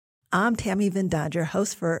I'm Tammy Vindanger,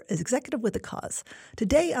 host for Executive with a Cause.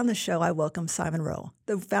 Today on the show, I welcome Simon Rowe,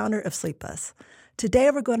 the founder of sleepbus. Today,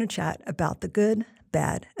 we're going to chat about the good,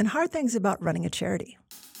 bad, and hard things about running a charity.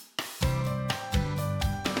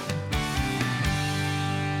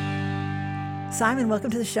 Simon, welcome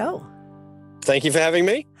to the show. Thank you for having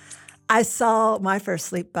me. I saw my first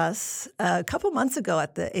sleep bus a couple months ago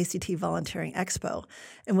at the ACT Volunteering Expo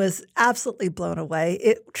and was absolutely blown away.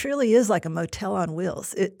 It truly is like a motel on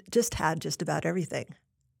wheels. It just had just about everything.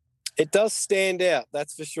 It does stand out,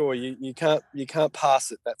 that's for sure. You can't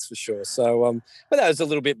pass it, that's for sure. So, but that was a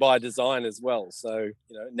little bit by design as well. So,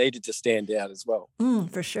 it needed to stand out as well.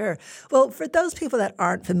 For sure. Well, for those people that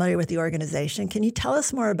aren't familiar with the organization, can you tell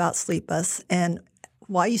us more about sleepbus and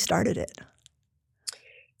why you started it?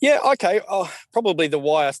 Yeah, okay. Probably the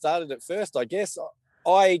why I started it first, I guess.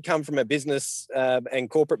 I come from a business and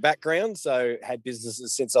corporate background, so had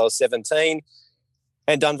businesses since I was 17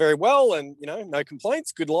 and done very well and, no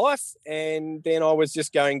complaints, good life. And then I was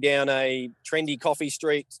just going down a trendy coffee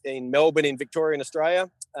street in Melbourne in Victorian Australia.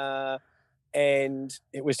 And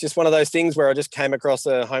it was just one of those things where I just came across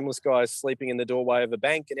a homeless guy sleeping in the doorway of a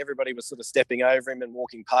bank and everybody was sort of stepping over him and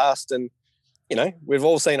walking past. And we've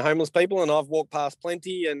all seen homeless people and I've walked past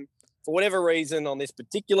plenty. And for whatever reason, on this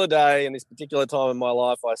particular day and this particular time in my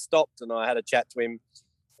life, I stopped and I had a chat to him.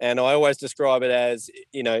 And I always describe it as,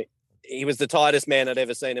 he was the tiredest man I'd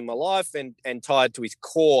ever seen in my life and tired to his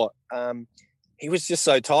core. He was just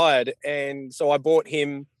so tired. And so I went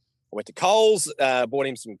to Coles, bought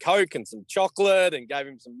him some Coke and some chocolate and gave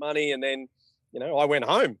him some money. And then, I went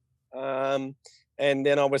home. And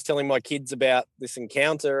then I was telling my kids about this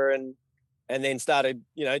encounter and then started,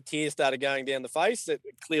 tears started going down the face.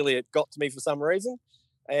 Clearly it got to me for some reason.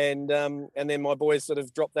 And then my boys sort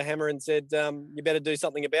of dropped the hammer and said, you better do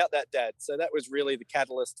something about that, Dad. So that was really the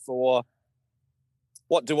catalyst for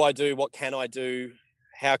what do I do? What can I do?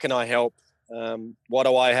 How can I help? What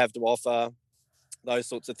do I have to offer? Those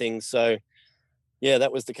sorts of things. So, yeah,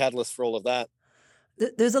 that was the catalyst for all of that.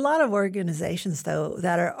 There's a lot of organizations, though,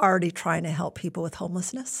 that are already trying to help people with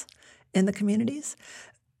homelessness in the communities.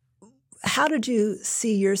 How did you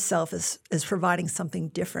see yourself as providing something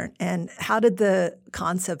different? And how did the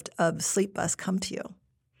concept of sleepbus come to you?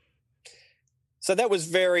 So that was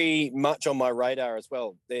very much on my radar as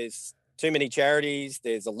well. There's too many charities.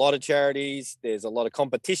 There's a lot of charities. There's a lot of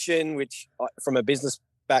competition, which from a business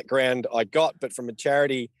background I got, but from a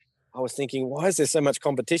charity, I was thinking, why is there so much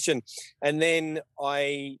competition? And then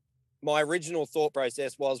my original thought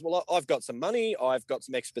process was, well, I've got some money, I've got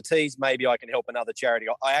some expertise, maybe I can help another charity.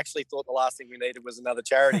 I actually thought the last thing we needed was another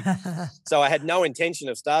charity. So I had no intention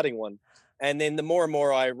of starting one. And then the more and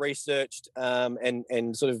more I researched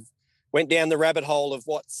and sort of went down the rabbit hole of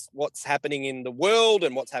what's happening in the world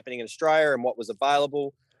and what's happening in Australia and what was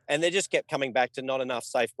available. And they just kept coming back to not enough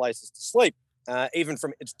safe places to sleep.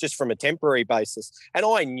 It's just from a temporary basis. And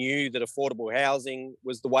I knew that affordable housing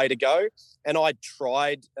was the way to go. And I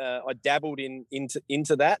dabbled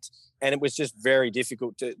into that. And it was just very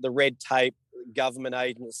difficult the red tape, government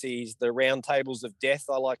agencies, the round tables of death,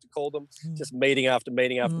 I like to call them, just meeting after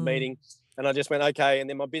meeting after meeting. And I just went, okay. And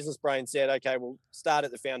then my business brain said, okay, we'll start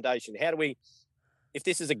at the foundation. If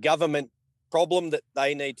this is a government problem that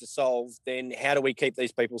they need to solve, then how do we keep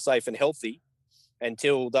these people safe and healthy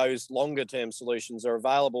until those longer-term solutions are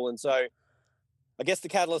available? And so I guess the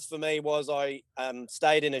catalyst for me was I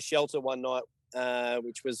stayed in a shelter one night,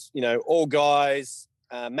 which was, all guys,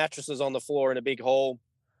 mattresses on the floor in a big hall,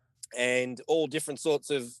 and all different sorts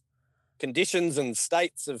of conditions and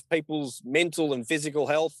states of people's mental and physical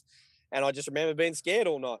health. And I just remember being scared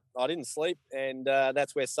all night. I didn't sleep, and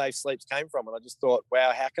that's where Safe Sleeps came from. And I just thought,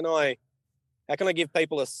 wow, how can I give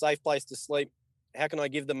people a safe place to sleep? How can I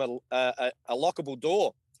give them a lockable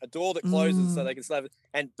door, a door that closes so they can sleep?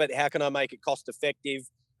 But how can I make it cost effective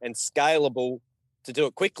and scalable to do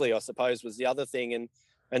it quickly, I suppose, was the other thing.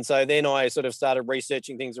 And so then I sort of started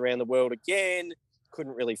researching things around the world again,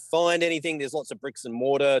 couldn't really find anything. There's lots of bricks and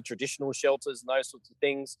mortar, traditional shelters and those sorts of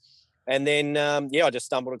things. And then, I just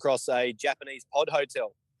stumbled across a Japanese pod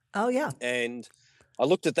hotel. Oh, yeah. And I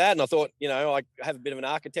looked at that and I thought, I have a bit of an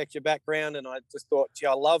architecture background, and I just thought, gee,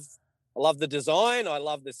 I love the design. I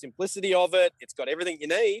love the simplicity of it. It's got everything you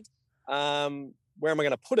need. Where am I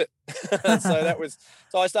going to put it?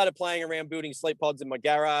 So I started playing around building sleep pods in my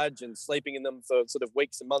garage and sleeping in them for sort of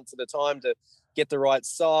weeks and months at a time to get the right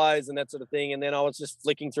size and that sort of thing. And then I was just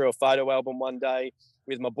flicking through a photo album one day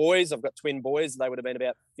with my boys. I've got twin boys. They would have been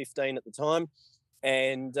about 15 at the time.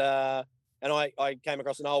 And I came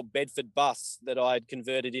across an old Bedford bus that I'd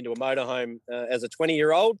converted into a motorhome as a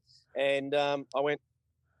 20-year-old. And I went,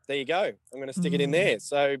 there you go. I'm going to stick it in there.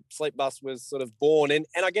 So Sleepbus was sort of born. And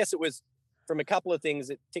I guess it was from a couple of things.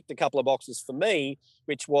 It ticked a couple of boxes for me,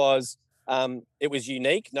 which was it was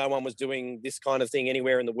unique. No one was doing this kind of thing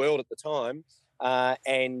anywhere in the world at the time.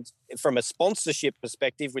 And from a sponsorship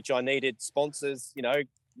perspective, which I needed sponsors, you know,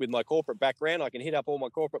 with my corporate background, I can hit up all my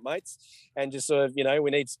corporate mates and just sort of, you know,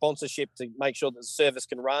 we need sponsorship to make sure that the service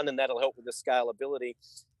can run, and that'll help with the scalability.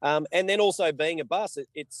 And then also being a bus,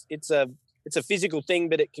 it's a physical thing,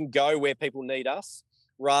 but it can go where people need us,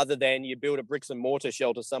 rather than you build a bricks and mortar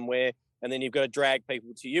shelter somewhere and then you've got to drag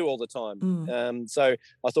people to you all the time. So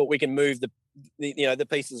I thought we can move the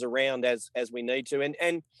pieces around as we need to.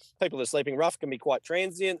 And people that are sleeping rough can be quite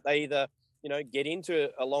transient. They either, you know, get into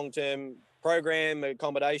a long-term program,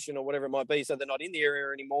 accommodation or whatever it might be, so they're not in the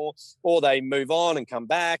area anymore, or they move on and come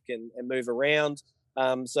back and move around.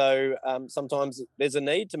 So sometimes there's a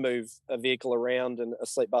need to move a vehicle around and a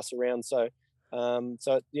sleep bus around. So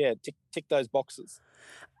yeah, tick those boxes.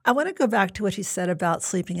 I want to go back to what you said about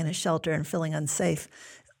sleeping in a shelter and feeling unsafe.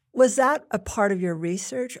 Was that a part of your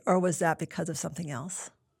research, or was that because of something else?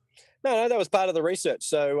 No, that was part of the research.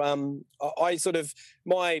 So I sort of,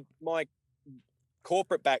 my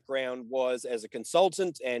corporate background was as a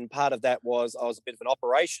consultant, and part of that was I was a bit of an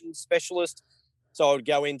operations specialist. So I would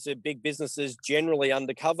go into big businesses, generally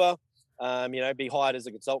undercover, be hired as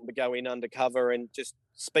a consultant, but go in undercover and just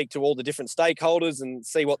speak to all the different stakeholders and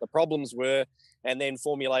see what the problems were, and then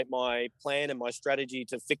formulate my plan and my strategy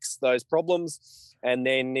to fix those problems. And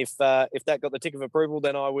then if that got the tick of approval,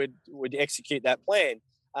 then I would execute that plan.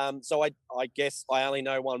 So I guess I only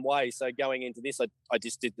know one way. So going into this, I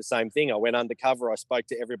just did the same thing. I went undercover. I spoke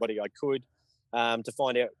to everybody I could to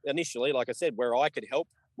find out initially, like I said, where I could help,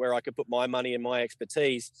 where I could put my money and my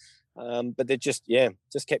expertise. But they just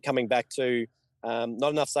kept coming back to not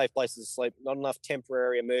enough safe places to sleep, not enough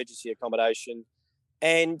temporary emergency accommodation.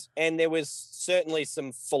 And there was certainly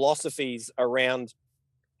some philosophies around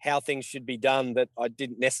how things should be done that I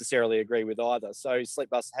didn't necessarily agree with either. So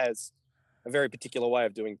Sleepbus has a very particular way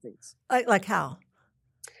of doing things. Like how?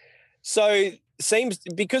 So seems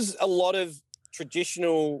because a lot of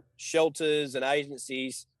traditional shelters and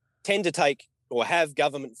agencies tend to take or have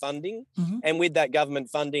government funding, and with that government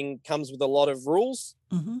funding comes with a lot of rules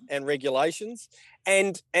and regulations,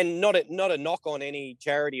 and not a knock on any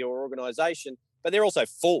charity or organisation, but they're also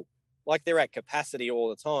full, like they're at capacity all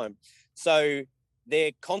the time. So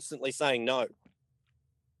they're constantly saying no.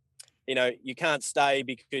 You know, you can't stay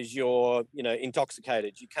because you're,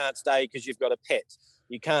 intoxicated. You can't stay because you've got a pet.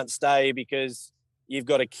 You can't stay because you've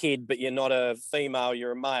got a kid, but you're not a female,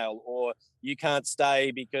 you're a male. Or you can't stay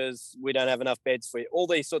because we don't have enough beds for you. All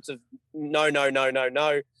these sorts of no.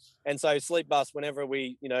 And so Sleepbus, whenever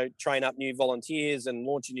we, train up new volunteers and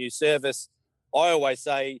launch a new service, I always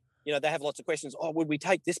say, they have lots of questions. Oh, would we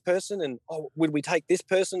take this person? And would we take this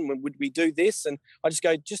person? Would we do this? And I just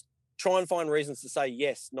go, just try and find reasons to say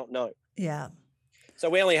yes, not no. Yeah. So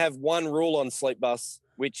we only have one rule on Sleepbus,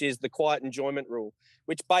 which is the quiet enjoyment rule,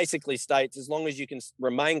 which basically states as long as you can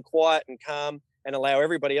remain quiet and calm and allow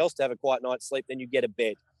everybody else to have a quiet night's sleep, then you get a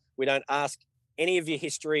bed. We don't ask any of your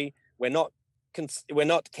history. We're not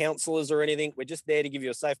counsellors or anything. We're just there to give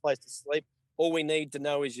you a safe place to sleep. All we need to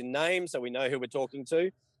know is your name, so we know who we're talking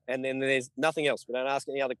to. And then there's nothing else. We don't ask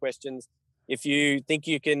any other questions. If you think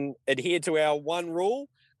you can adhere to our one rule,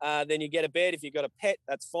 then you get a bed. If you've got a pet,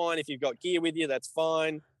 that's fine. If you've got gear with you, that's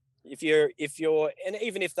fine. If you're, and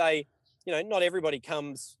even if they, not everybody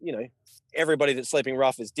comes, everybody that's sleeping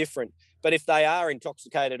rough is different. But if they are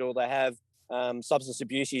intoxicated or they have substance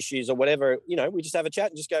abuse issues or whatever, we just have a chat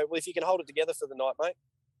and just go, well, if you can hold it together for the night, mate,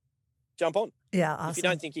 jump on. Yeah, awesome. If you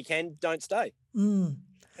don't think you can, don't stay.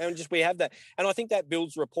 And we have that. And I think that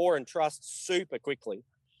builds rapport and trust super quickly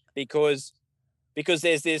because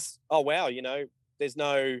there's this, oh, wow, there's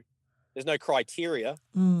no criteria.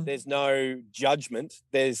 There's no judgment.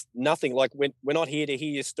 There's nothing. Like we're not here to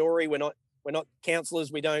hear your story. We're not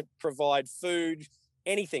counsellors. We don't provide food,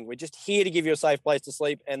 anything. We're just here to give you a safe place to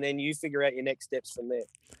sleep, and then you figure out your next steps from there.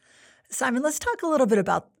 Simon, let's talk a little bit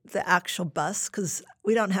about the actual bus, because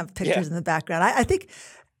we don't have pictures in the background. I think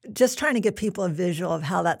just trying to give people a visual of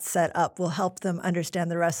how that's set up will help them understand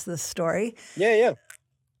the rest of the story. Yeah.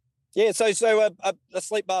 So a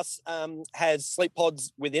sleep bus has sleep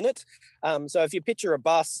pods within it. So if you picture a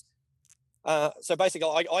bus, so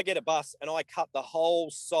basically I get a bus and I cut the whole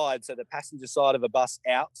side, so the passenger side of a bus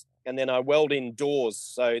out and then I weld in doors.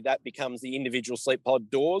 So that becomes the individual sleep pod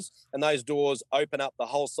doors, and those doors open up the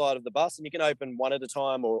whole side of the bus, and you can open one at a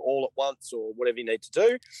time or all at once or whatever you need to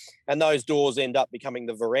do. And those doors end up becoming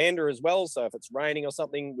the veranda as well. So if it's raining or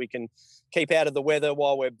something, we can keep out of the weather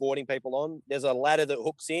while we're boarding people on. There's a ladder that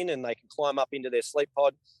hooks in and they can climb up into their sleep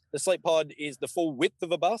pod. The sleep pod is the full width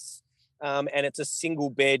of a bus, and it's a single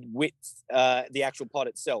bed width, the actual pod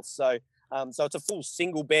itself. So it's a full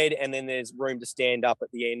single bed, and then there's room to stand up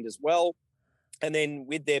at the end as well. And then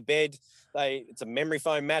with their bed, it's a memory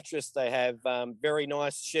foam mattress. They have very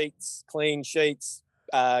nice sheets, clean sheets,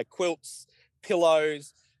 quilts,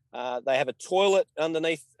 pillows. They have a toilet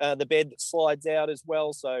underneath the bed that slides out as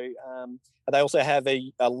well. So they also have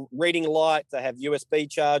a reading light. They have USB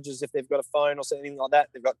chargers if they've got a phone or something like that.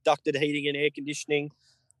 They've got ducted heating and air conditioning.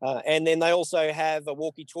 And then they also have a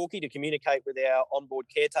walkie-talkie to communicate with our onboard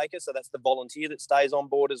caretaker. So that's the volunteer that stays on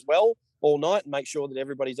board as well all night and make sure that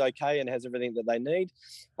everybody's okay and has everything that they need.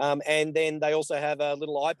 And then they also have a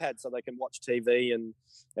little iPad so they can watch TV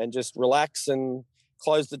and just relax and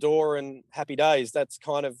close the door and happy days. That's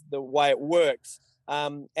kind of the way it works.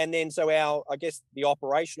 And then so I guess the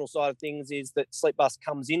operational side of things is that Sleepbus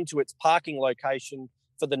comes into its parking location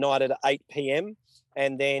for the night at 8 p.m.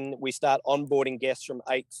 And then we start onboarding guests from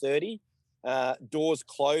 8:30. Doors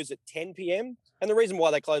close at 10 p.m. And the reason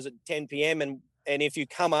why they close at 10 p.m. and if you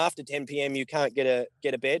come after 10 p.m. you can't get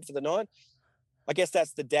a bed for the night. I guess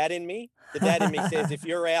that's the dad in me. The dad in me says if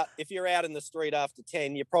you're out in the street after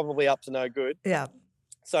 10, you're probably up to no good. Yeah.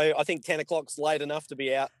 So I think 10 o'clock's late enough to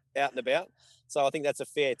be out and about. So I think that's a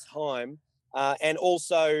fair time. And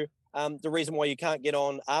also the reason why you can't get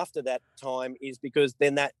on after that time is because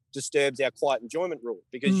then that disturbs our quiet enjoyment rule,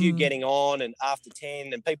 because you getting on and after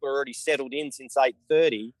 10 and people are already settled in since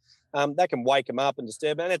 8:30, that can wake them up and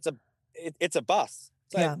disturb them. And it's a bus.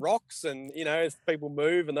 So it rocks and, as people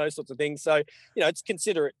move and those sorts of things. So, it's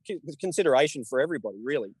consideration for everybody,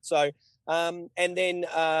 really. So, and then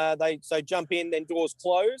they jump in, then doors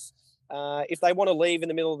close. If they want to leave in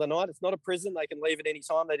the middle of the night, it's not a prison. They can leave at any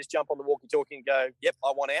time. They just jump on the walkie-talkie and go, yep,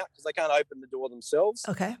 I want out, because they can't open the door themselves.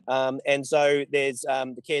 Okay. And so there's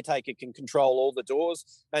the caretaker can control all the doors.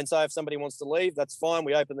 And so if somebody wants to leave, that's fine.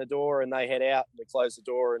 We open the door and they head out. We close the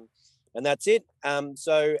door and that's it.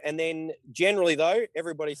 And then generally, though,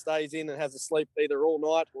 everybody stays in and has a sleep either all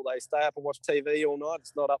night or they stay up and watch TV all night.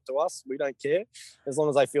 It's not up to us. We don't care, as long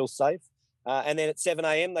as they feel safe. And then at 7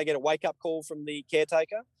 a.m., they get a wake-up call from the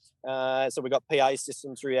caretaker. So we've got PA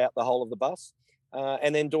systems throughout the whole of the bus.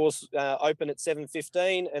 And then doors open at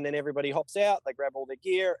 7:15, and then everybody hops out. They grab all their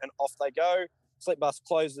gear and off they go. Sleepbus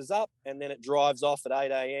closes up, and then it drives off at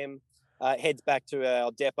 8 a.m., heads back to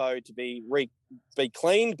our depot to be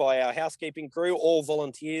cleaned by our housekeeping crew. All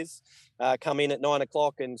volunteers come in at 9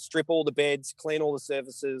 o'clock and strip all the beds, clean all the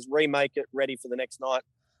surfaces, remake it ready for the next night.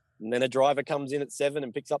 And then a driver comes in at 7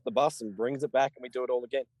 and picks up the bus and brings it back, and we do it all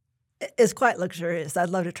again. It's quite luxurious. I'd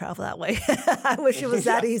love to travel that way. I wish it was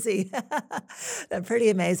that easy. That's pretty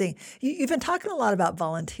amazing. You've been talking a lot about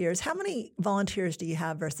volunteers. How many volunteers do you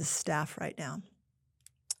have versus staff right now?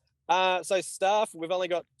 So staff, we've only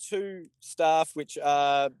got 2 staff, which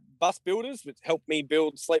are bus builders, which help me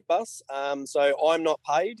build Sleepbus. So I'm not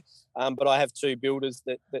paid, but I have 2 builders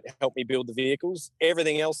that help me build the vehicles.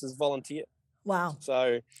 Everything else is volunteer. Wow.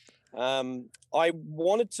 So I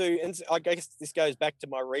wanted to, and I guess this goes back to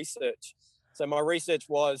my research. So my research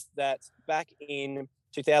was that back in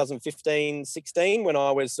 2015, 16, when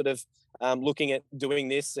I was sort of looking at doing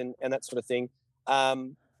this and that sort of thing,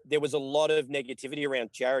 there was a lot of negativity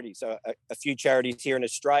around charity. So a few charities here in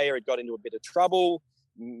Australia had got into a bit of trouble,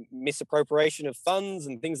 misappropriation of funds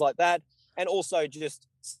and things like that. And also just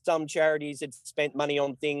some charities had spent money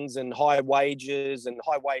on things and high wages and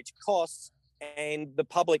high wage costs, and the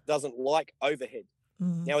public doesn't like overhead.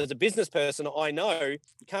 Now, as a business person, I know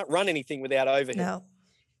you can't run anything without overhead. No.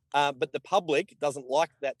 But the public doesn't like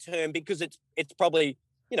that term because it's probably,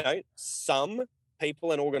 some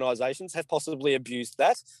people and organisations have possibly abused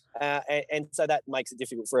that. And so that makes it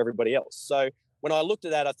difficult for everybody else. So when I looked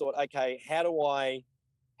at that, I thought, okay, how do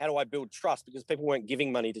I build trust? Because people weren't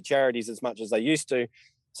giving money to charities as much as they used to.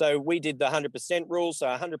 So we did the 100% rule. So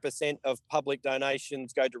 100% of public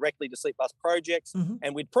donations go directly to Sleepbus projects,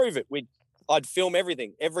 and we'd prove it. I'd film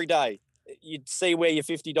everything every day. You'd see where your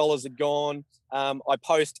 $50 had gone. I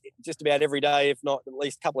post just about every day, if not at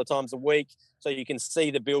least a couple of times a week, so you can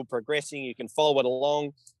see the build progressing. You can follow it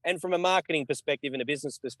along. And from a marketing perspective and a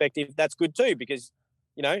business perspective, that's good too, because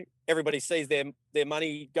everybody sees their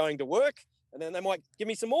money going to work, and then they might give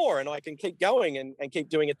me some more, and I can keep going and keep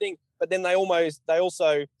doing a thing. But then they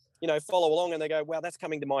also follow along and they go, wow, that's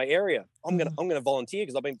coming to my area. I'm gonna volunteer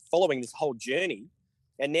because I've been following this whole journey,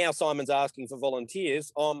 and now Simon's asking for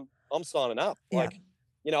volunteers. I'm signing up. Yeah.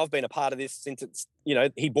 I've been a part of this since it's,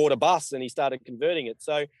 he bought a bus and he started converting it.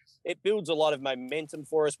 So it builds a lot of momentum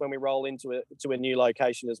for us when we roll into a new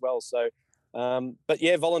location as well. So, but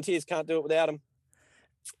yeah, volunteers can't do it without them.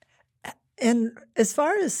 And as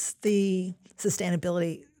far as the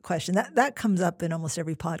sustainability question, that comes up in almost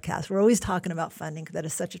every podcast. We're always talking about funding because that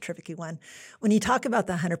is such a tricky one. When you talk about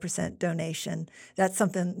the 100% donation, that's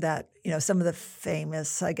something that, some of the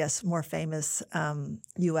famous, I guess, more famous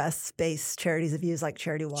U.S.-based charities have used, like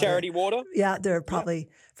Charity Water. Charity Water? Yeah, they're probably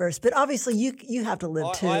first. But obviously you have to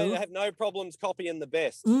live too. I have no problems copying the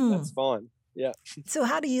best. That's fine. Yeah. So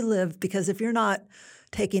how do you live? Because if you're not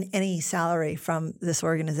taking any salary from this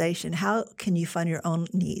organization, how can you fund your own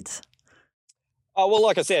needs? Oh, well,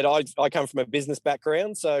 like I said, I come from a business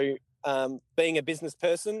background. So being a business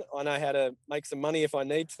person, I know how to make some money if I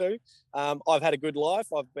need to. I've had a good life.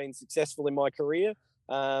 I've been successful in my career.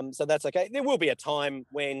 So that's okay. There will be a time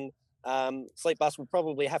when Sleepbus will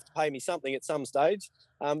probably have to pay me something at some stage,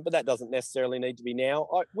 but that doesn't necessarily need to be now.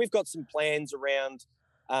 We've got some plans around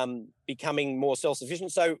becoming more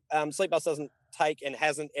self-sufficient. So Sleepbus doesn't take and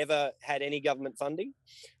hasn't ever had any government funding.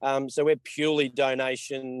 So we're purely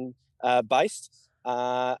donation based.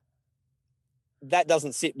 That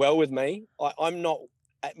doesn't sit well with me. I'm not,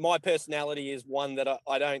 my personality is one that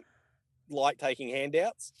I don't like taking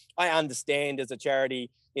handouts. I understand as a charity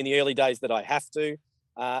in the early days that I have to,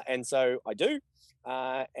 and so I do.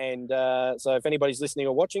 So if anybody's listening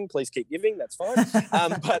or watching, please keep giving. That's fine.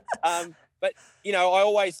 But I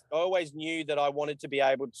always knew that I wanted to be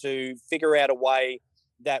able to figure out a way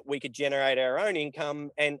that we could generate our own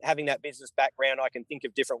income, and having that business background, I can think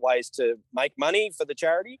of different ways to make money for the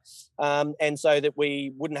charity. And so that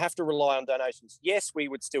we wouldn't have to rely on donations. Yes, we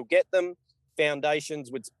would still get them.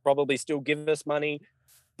 Foundations would probably still give us money,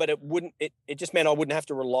 but it just meant I wouldn't have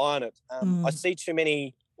to rely on it. I see too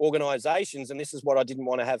many organisations, and this is what I didn't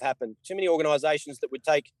want to have happen, too many organisations that would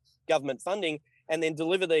take government funding and then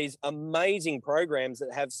deliver these amazing programs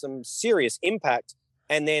that have some serious impact,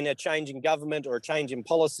 and then a change in government or a change in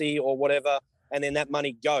policy or whatever, and then that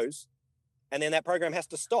money goes, and then that program has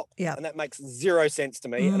to stop. Yeah. And that makes zero sense to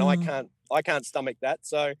me, and I can't stomach that.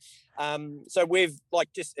 So we've,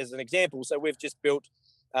 like, just as an example, so we've just built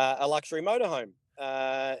a luxury motorhome.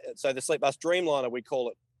 So the Sleepbus Dreamliner, we call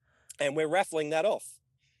it, and we're raffling that off.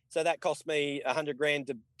 So that cost me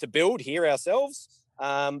 $100,000 to build here ourselves.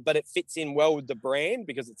 But it fits in well with the brand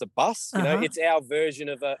because it's a bus. It's our version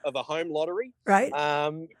of a home lottery, right?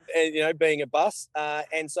 Being a bus,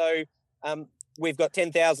 and so we've got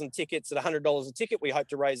 10,000 tickets at $100 a ticket. We hope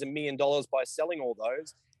to raise $1 million by selling all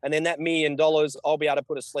those, and then that $1 million, I'll be able to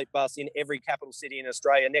put a Sleepbus in every capital city in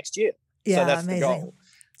Australia next year. Yeah, so that's amazing.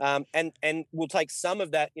 The goal. And we'll take some of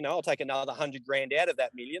that. I'll take another $100,000 out of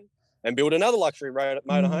that $1 million and build another luxury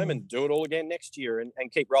motorhome and do it all again next year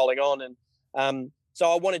and keep rolling on. And so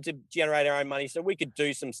I wanted to generate our own money so we could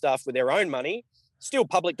do some stuff with our own money. Still,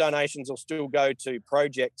 public donations will still go to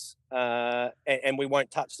projects, and we won't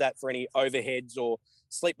touch that for any overheads or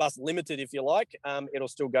Sleepbus Limited, if you like. It'll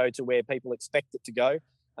still go to where people expect it to go,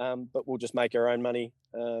 but we'll just make our own money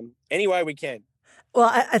any way we can. Well,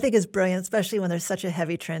 I think it's brilliant, especially when there's such a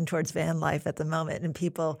heavy trend towards van life at the moment and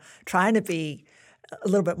people trying to be a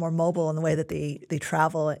little bit more mobile in the way that they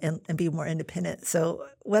travel and be more independent. So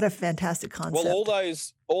what a fantastic concept. Well,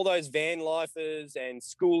 all those van lifers and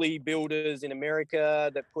schoolie builders in America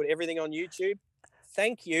that put everything on YouTube,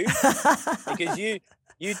 thank you, because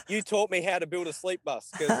you taught me how to build a sleep bus,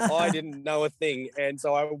 because I didn't know a thing. And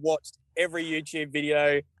so I watched every YouTube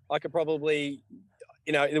video. I could probably,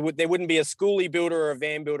 there wouldn't be a schoolie builder or a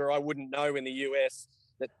van builder I wouldn't know in the US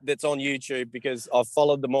that's on YouTube, because I've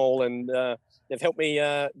followed them all, and they've helped me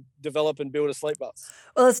develop and build a sleep bus.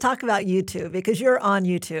 Well, let's talk about YouTube, because you're on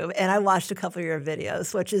YouTube, and I watched a couple of your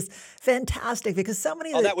videos, which is fantastic because so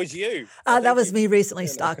many. That was you. That was me recently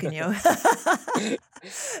stalking you.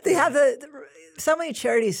 They have so many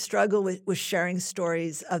charities struggle with sharing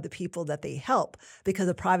stories of the people that they help because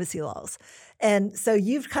of privacy laws. And so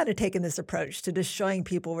you've kind of taken this approach to just showing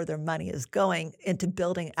people where their money is going into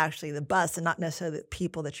building actually the bus and not necessarily the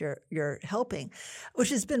people that you're helping, which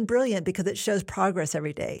has been brilliant because it shows progress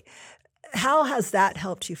every day. How has that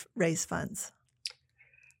helped you raise funds?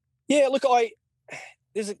 Yeah, look,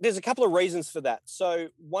 there's a couple of reasons for that. So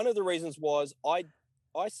one of the reasons was I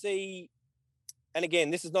see, and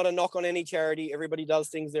again, this is not a knock on any charity. Everybody does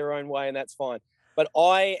things their own way, and that's fine. But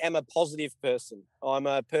I am a positive person. I'm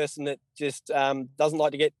a person that just doesn't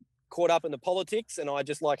like to get caught up in the politics, and I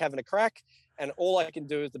just like having a crack. and all I can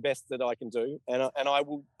do is the best that I can do, and I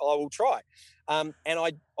will try. And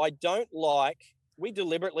I don't like. We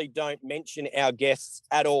deliberately don't mention our guests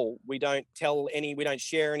at all. We don't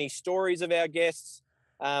share any stories of our guests.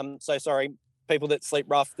 So sorry, people that sleep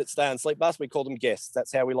rough, that stay on sleep bus, we call them guests.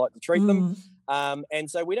 That's how we like to treat them. And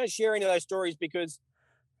so we don't share any of those stories because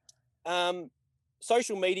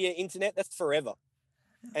social media, internet, that's forever.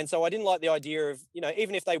 And so I didn't like the idea of,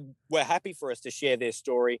 even if they were happy for us to share their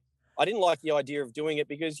story, I didn't like the idea of doing it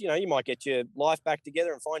because, you might get your life back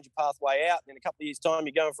together and find your pathway out. And in a couple of years' time,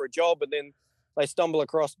 you're going for a job and then they stumble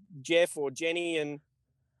across Jeff or Jenny and,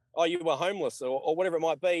 oh, you were homeless or whatever it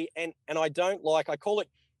might be. And I don't like, I call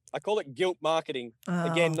it guilt marketing.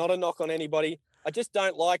 Oh. Again, not a knock on anybody. I just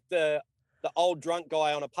don't like the old drunk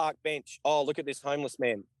guy on a park bench. Oh, look at this homeless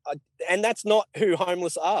man. And that's not who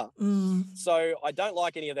homeless are. So I don't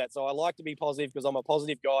like any of that. So I like to be positive because I'm a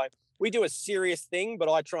positive guy. We do a serious thing, but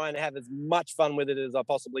I try and have as much fun with it as I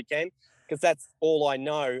possibly can because that's all I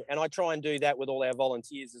know. And I try and do that with all our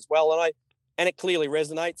volunteers as well. And it clearly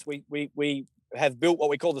resonates. We have built what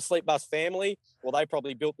we call the Sleep Bus family. Well, they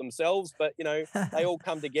probably built themselves, but, they all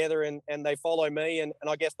come together and they follow me. And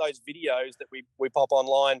I guess those videos that we pop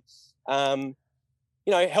online,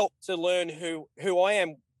 help to learn who I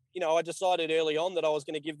am. I decided early on that I was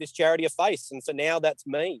going to give this charity a face. And so now that's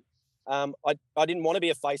me. I didn't want to be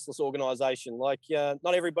a faceless organisation. Like,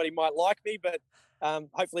 not everybody might like me, but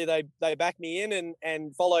hopefully they back me in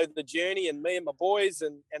and follow the journey and me and my boys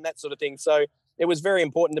and that sort of thing. So it was very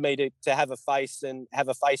important to me to have a face and have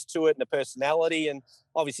a face to it and a personality. And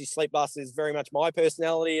obviously Sleep Bus is very much my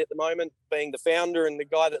personality at the moment, being the founder and the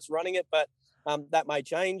guy that's running it. But that may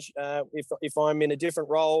change if I'm in a different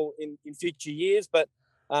role in future years. But,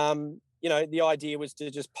 the idea was to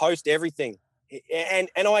just post everything. And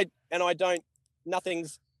I don't,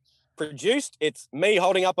 nothing's produced. It's me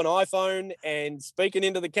holding up an iPhone and speaking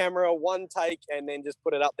into the camera, one take, and then just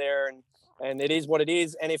put it up there. And it is what it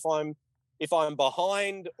is. And if I'm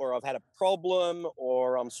behind or I've had a problem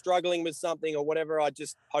or I'm struggling with something or whatever, I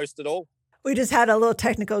just post it all. We just had a little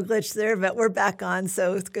technical glitch there, but we're back on,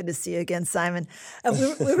 so it's good to see you again, Simon.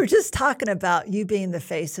 We were just talking about you being the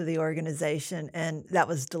face of the organization, and that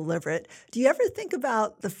was deliberate. Do you ever think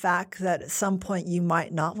about the fact that at some point you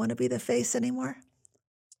might not want to be the face anymore?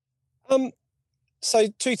 So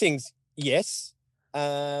two things. Yes.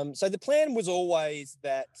 So the plan was always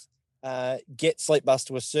that get Sleep Bus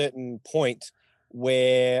to a certain point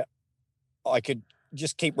where I could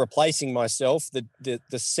just keep replacing myself, the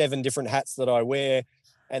 7 different hats that I wear,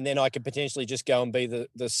 and then I could potentially just go and be the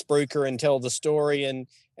spruiker and tell the story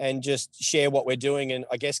and just share what we're doing and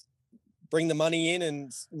I guess bring the money in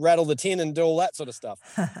and rattle the tin and do all that sort of stuff.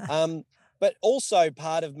 But also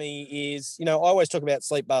part of me is, I always talk about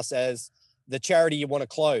Sleep Bus as the charity you want to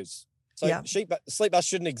close. So yeah. Sleep Bus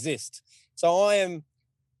shouldn't exist. So I am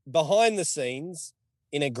behind the scenes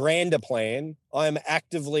in a grander plan. I am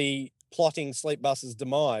actively plotting Sleep Bus's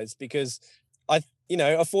demise because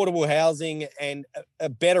affordable housing and a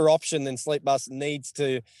better option than Sleep Bus needs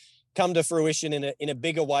to come to fruition in a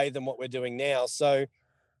bigger way than what we're doing now. So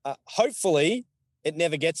hopefully it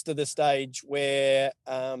never gets to the stage where,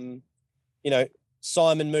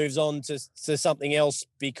 Simon moves on to something else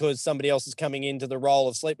because somebody else is coming into the role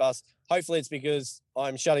of Sleep Bus. Hopefully it's because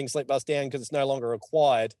I'm shutting Sleep Bus down because it's no longer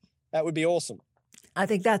required. That would be awesome. I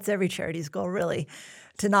think that's every charity's goal, really,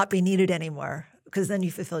 to not be needed anymore, because then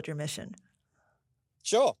you fulfilled your mission.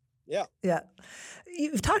 Sure. Yeah. Yeah.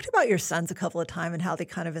 You've talked about your sons a couple of times and how they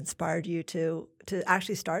kind of inspired you to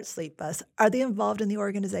actually start Sleep Bus. Are they involved in the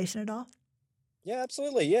organization at all? Yeah,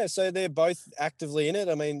 absolutely. Yeah. So they're both actively in it.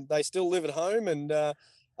 I mean, they still live at home and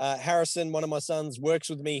Harrison, one of my sons, works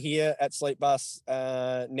with me here at Sleep Bus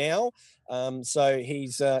now. So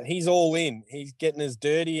he's all in. He's getting as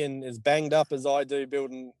dirty and as banged up as I do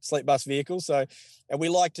building Sleep Bus vehicles. So, and we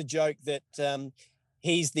like to joke that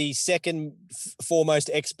he's the second foremost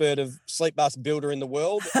expert of Sleep Bus builder in the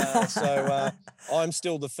world. So I'm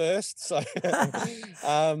still the first. So,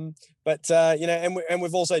 and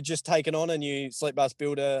we've also just taken on a new Sleep Bus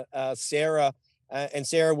builder, Sarah. And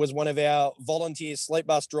Sarah was one of our volunteer Sleep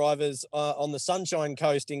Bus drivers on the Sunshine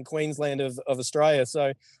Coast in Queensland of Australia.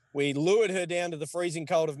 So we lured her down to the freezing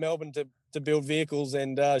cold of Melbourne to build vehicles,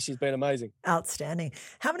 and she's been amazing. Outstanding.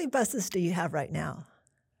 How many buses do you have right now?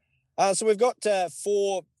 So we've got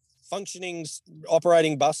four functioning,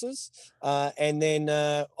 operating buses. And then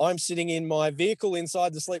I'm sitting in my vehicle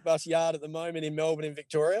inside the sleep bus yard at the moment in Melbourne in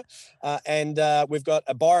Victoria. And we've got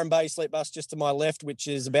a Byron Bay sleep bus just to my left, which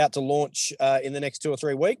is about to launch in the next 2 or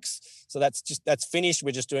 3 weeks. So that's finished.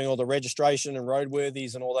 We're just doing all the registration and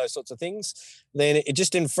roadworthies and all those sorts of things. Then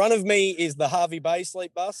just in front of me is the Hervey Bay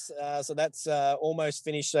sleep bus. So that's almost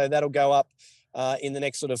finished. So that'll go up in the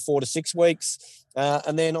next sort of 4 to 6 weeks.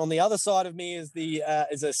 And then on the other side of me is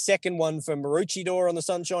a second one for Maroochydore on the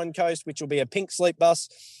Sunshine Coast, which will be a pink sleep bus.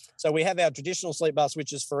 So we have our traditional sleep bus,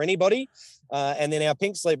 which is for anybody. And then our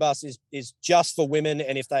pink sleep bus is just for women.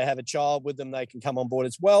 And if they have a child with them, they can come on board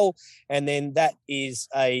as well. And then that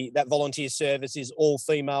volunteer service is all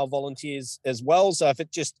female volunteers as well. So if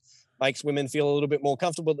it just makes women feel a little bit more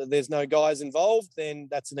comfortable that there's no guys involved, then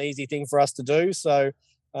that's an easy thing for us to do. So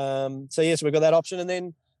yes, we've got that option. And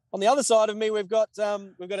then on the other side of me, we've got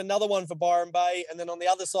another one for Byron Bay. And then on the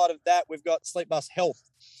other side of that, we've got Sleep Bus Health.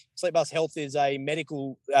 Sleep Bus Health is a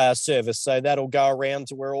medical service. So that'll go around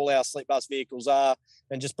to where all our Sleep Bus vehicles are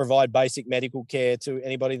and just provide basic medical care to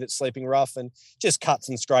anybody that's sleeping rough and just cuts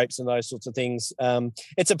and scrapes and those sorts of things.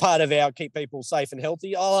 It's a part of our keep people safe and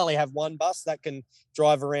healthy. I'll only have one bus that can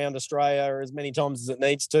drive around Australia as many times as it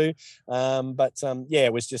needs to.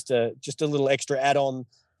 It was just a little extra add-on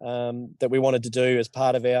that we wanted to do as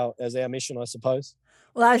part of our mission, I suppose.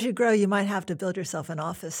 Well, as you grow, you might have to build yourself an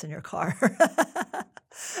office in your car.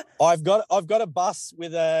 I've got a bus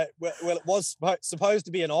with it was supposed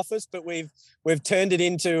to be an office, but we've turned it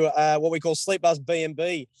into what we call Sleep Bus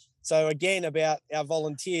B&B. So again, about our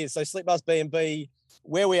volunteers. So Sleep Bus B&B,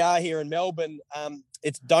 where we are here in Melbourne,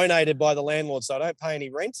 it's donated by the landlord, so I don't pay any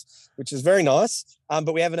rent, which is very nice.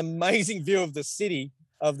 But we have an amazing view of the city,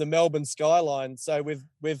 of the Melbourne skyline. So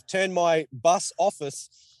we've turned my bus office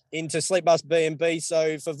into Sleep Bus B&B.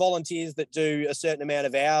 So for volunteers that do a certain amount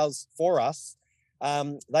of hours for us,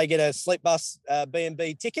 they get a Sleep Bus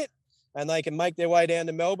B&B ticket, and they can make their way down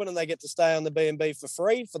to Melbourne, and they get to stay on the B&B for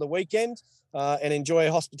free for the weekend and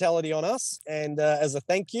enjoy hospitality on us and as a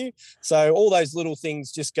thank you. So all those little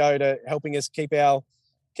things just go to helping us keep our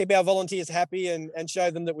volunteers happy and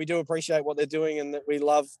show them that we do appreciate what they're doing and that we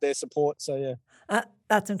love their support. So, yeah.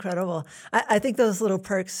 That's incredible. I think those little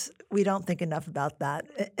perks, we don't think enough about that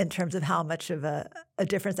in terms of how much of a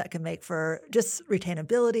difference that can make for just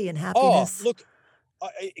retainability and happiness. Oh, look,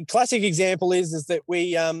 a classic example is that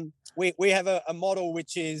we have a model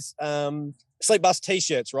which is Sleep Bus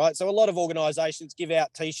T-shirts, right? So a lot of organisations give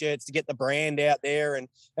out T-shirts to get the brand out there and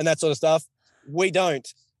that sort of stuff. We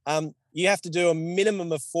don't. You have to do a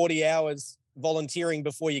minimum of 40 hours volunteering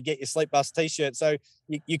before you get your Sleep Bus T-shirt. So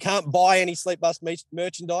you can't buy any Sleep Bus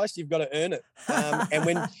merchandise. You've got to earn it.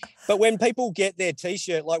 But when people get their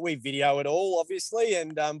T-shirt, like we video it all, obviously,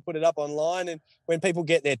 and put it up online, and when people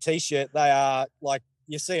get their T-shirt, they are like,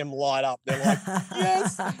 you see them light up. They're like,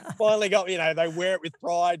 yes, finally got, they wear it with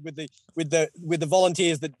pride with the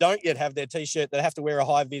volunteers that don't yet have their T-shirt that have to wear a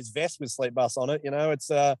high-vis vest with Sleep Bus on it. It's,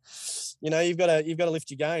 you've got to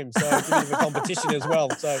lift your game. So it's a bit of a competition as well.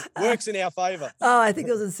 So it works in our favor. Oh, I think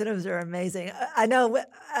those incentives are amazing. I know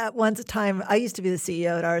at one time, I used to be the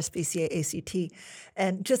CEO at RSPCA ACT,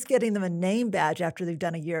 and just getting them a name badge after they've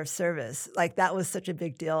done a year of service, like that was such a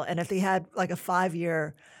big deal. And if they had like a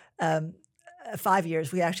 5-year 5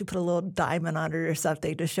 years, we actually put a little diamond on it or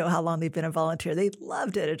something to show how long they've been a volunteer. They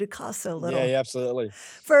loved it. It cost so little. Yeah, absolutely.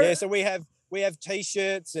 So we have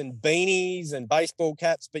T-shirts and beanies and baseball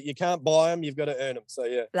caps, but you can't buy them. You've got to earn them. So,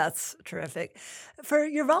 yeah. That's terrific. For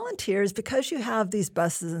your volunteers, because you have these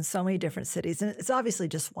buses in so many different cities, and it's obviously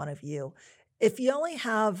just one of you, if you only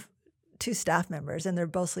have 2 staff members and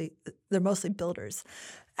they're mostly builders,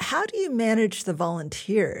 how do you manage the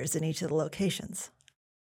volunteers in each of the locations?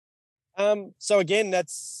 So again,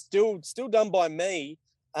 that's still done by me.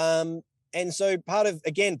 And so part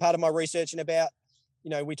of my research and about,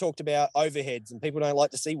 we talked about overheads, and people don't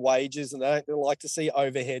like to see wages and they don't like to see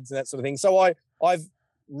overheads and that sort of thing. So I've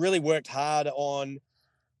really worked hard on,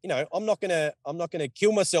 I'm not gonna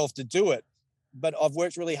kill myself to do it, but I've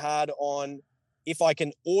worked really hard on, if I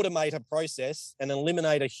can automate a process and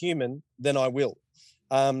eliminate a human, then I will.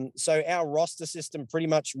 So our roster system pretty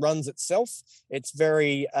much runs itself. It's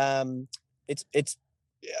very, I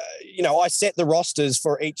set the rosters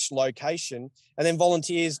for each location, and then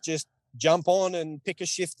volunteers just jump on and pick a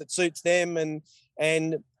shift that suits them.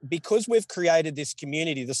 And because we've created this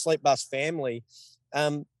community, the Sleep Bus family,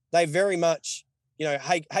 they very much,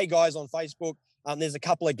 hey guys on Facebook, there's a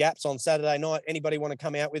couple of gaps on Saturday night. Anybody want to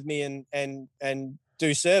come out with me and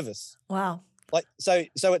do service? Wow. So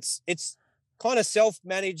it's kind of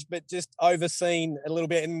self-managed, but just overseen a little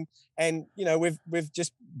bit. And we've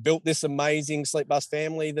just built this amazing sleepbus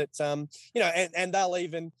family that, and they'll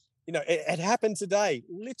even, it happened today,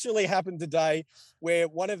 literally happened today, where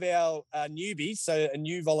one of our newbies, so a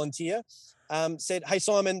new volunteer, said, "Hey,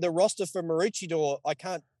 Simon, the roster for Maroochydore, I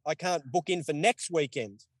can't book in for next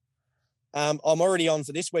weekend. I'm already on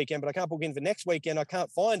for this weekend, but I can't book in for next weekend. I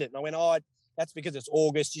can't find it." And I went, "Oh, that's because it's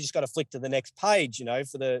August. You just got to flick to the next page,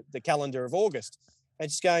 for the calendar of August."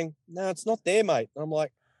 And she's going, "No, it's not there, mate." And I'm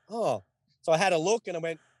like, "Oh." So I had a look and I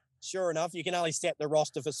went, sure enough, you can only set the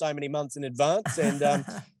roster for so many months in advance. And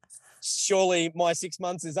surely my 6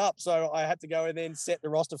 months is up. So I had to go and then set the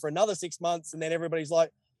roster for another 6 months. And then everybody's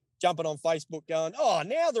like jumping on Facebook going, "Oh,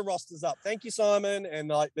 now the roster's up. Thank you, Simon." And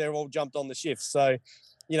like they're all jumped on the shifts. So,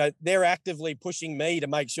 they're actively pushing me to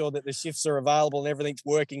make sure that the shifts are available and everything's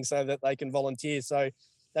working so that they can volunteer. So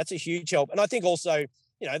that's a huge help. And I think also,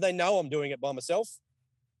 they know I'm doing it by myself.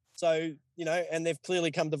 So, and they've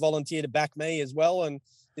clearly come to volunteer to back me as well. And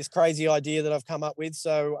this crazy idea that I've come up with.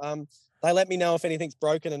 So they let me know if anything's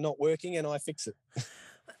broken and not working, and I fix it.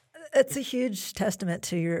 It's a huge testament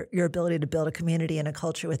to your ability to build a community and a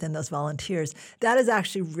culture within those volunteers. That is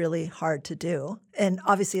actually really hard to do. And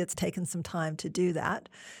obviously it's taken some time to do that.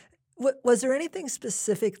 Was there anything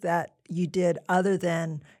specific that you did other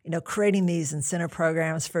than, creating these incentive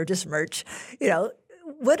programs for just merch?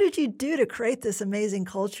 What did you do to create this amazing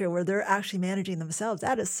culture where they're actually managing themselves?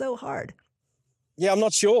 That is so hard. Yeah, I'm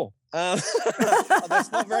not sure.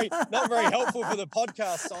 That's not very helpful for the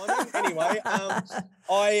podcast, Simon. Anyway,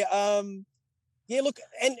 look,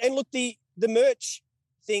 the merch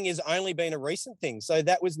thing has only been a recent thing. So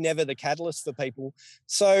that was never the catalyst for people.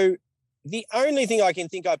 So the only thing I can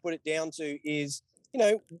think I put it down to is,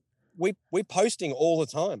 we're posting all the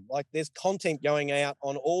time. Like there's content going out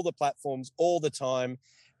on all the platforms all the time.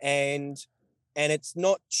 And it's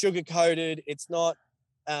not sugar-coated. It's not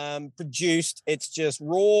produced. It's just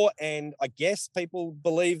raw. And I guess people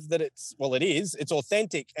believe that it's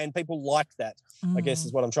authentic, and people like that, I guess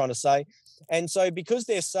is what I'm trying to say. And so because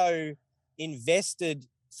they're so invested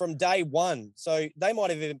from day one, so they might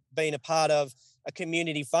have been a part of a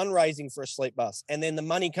community fundraising for a sleep bus, and then the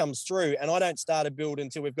money comes through, and I don't start a build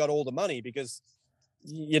until we've got all the money, because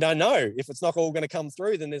you don't know if it's not all going to come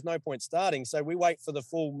through, then there's no point starting. So we wait for the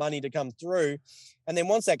full money to come through. And then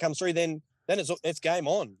once that comes through, then it's game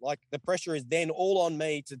on. Like the pressure is then all on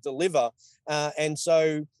me to deliver. And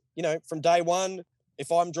so, from day one,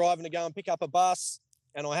 if I'm driving to go and pick up a bus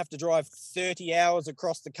and I have to drive 30 hours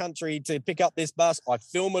across the country to pick up this bus, I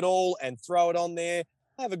film it all and throw it on there.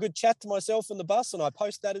 I have a good chat to myself in the bus and I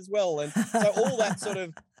post that as well. And so all that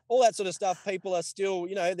sort of stuff, people are still,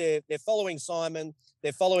 they're following Simon.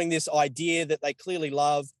 They're following this idea that they clearly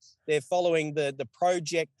love. They're following the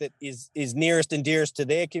project that is nearest and dearest to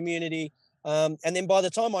their community. And then by the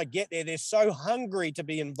time I get there, they're so hungry to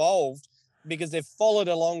be involved because they've followed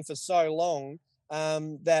along for so long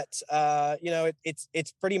that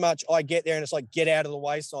it's pretty much I get there and it's like, "Get out of the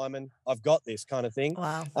way, Simon. I've got this," kind of thing.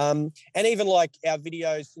 Wow. And even like our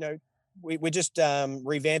videos, we're just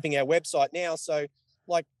revamping our website now. So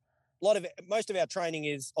like most of our training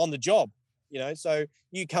is on the job. So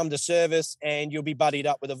you come to service and you'll be buddied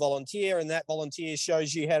up with a volunteer, and that volunteer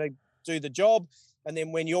shows you how to do the job. And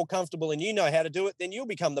then when you're comfortable and you know how to do it, then you'll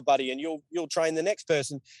become the buddy and you'll train the next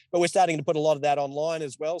person. But we're starting to put a lot of that online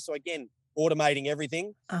as well. So again, automating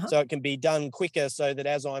everything so it can be done quicker, so that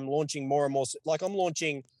as I'm launching more and more, like I'm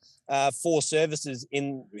launching 4 services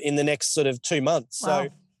in the next sort of 2 months. Wow.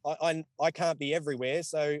 So I can't be everywhere.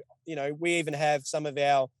 So, we even have some of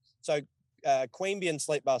our, Queanbeyan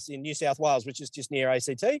Sleep Bus in New South Wales, which is just near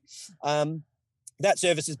ACT. That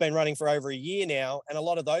service has been running for over a year now. And a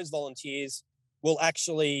lot of those volunteers will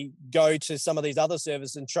actually go to some of these other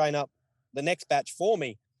services and train up the next batch for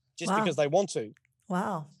me just because they want to.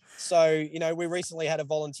 Wow. So, we recently had a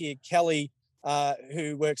volunteer, Kelly,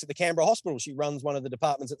 who works at the Canberra Hospital. She runs one of the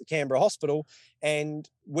departments at the Canberra Hospital. And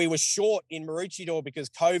we were short in Maroochydore because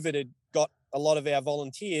COVID had got a lot of our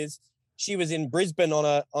volunteers. She was in Brisbane on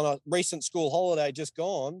a recent school holiday just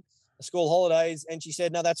gone, school holidays. And she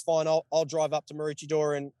said, "No, that's fine. I'll drive up to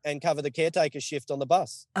Maroochydore and cover the caretaker shift on the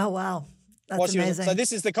bus." Oh, wow. That's amazing. So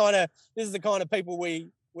this is the kind of people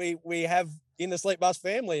we have in the Sleep Bus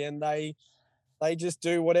family, and they just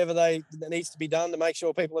do whatever that needs to be done to make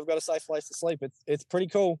sure people have got a safe place to sleep. It's pretty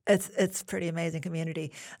cool. It's pretty amazing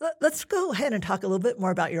community. Let's go ahead and talk a little bit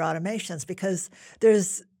more about your automations, because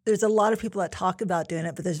there's a lot of people that talk about doing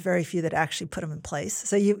it, but there's very few that actually put them in place.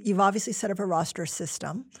 So you've obviously set up a roster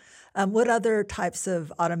system. What other types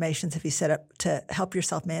of automations have you set up to help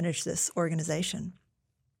yourself manage this organization?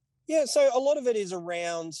 Yeah, so a lot of it is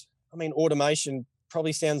around, I mean, automation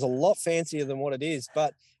probably sounds a lot fancier than what it is,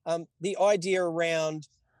 but the idea around,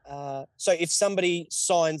 so if somebody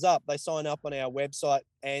signs up, they sign up on our website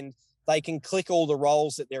and they can click all the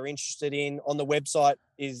roles that they're interested in. On the website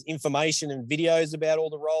is information and videos about all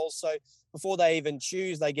the roles. So before they even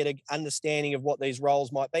choose, they get an understanding of what these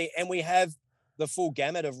roles might be. And we have the full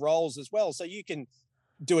gamut of roles as well. So you can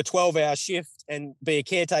do a 12-hour shift and be a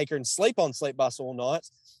caretaker and sleep on sleepbus all night,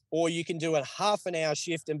 or you can do a half an hour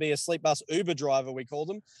shift and be a sleepbus Uber driver, we call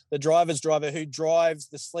them, the driver's driver who drives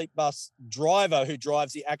the sleepbus driver who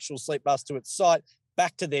drives the actual sleepbus to its site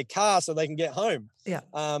back to their car so they can get home. Yeah.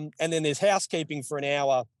 And then there's housekeeping for an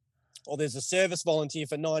hour, or there's a service volunteer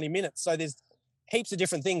for 90 minutes. So there's heaps of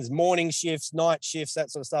different things, morning shifts, night shifts,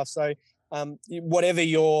 that sort of stuff. So whatever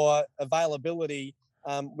your availability,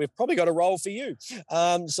 we've probably got a role for you.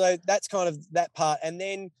 So that's kind of that part. And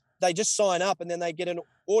then they just sign up and then they get an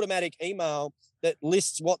automatic email that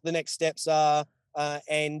lists what the next steps are.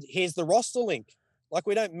 And here's the roster link. Like,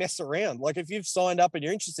 we don't mess around. Like, if you've signed up and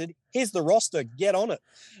you're interested, here's the roster, get on it.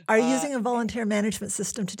 Are you using a volunteer management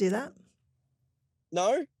system to do that?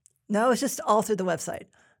 No. No, it's just all through the website.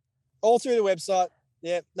 All through the website.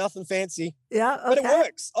 Yeah, nothing fancy. Yeah, okay. But it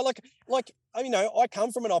works. I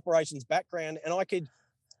come from an operations background, and I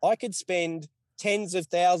could spend tens of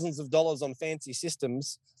thousands of dollars on fancy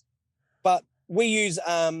systems, but we use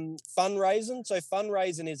Fundraising. So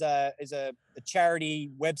Fundraising is a charity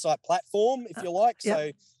website platform, if you like. Yep.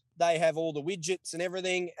 So they have all the widgets and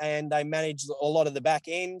everything, and they manage a lot of the back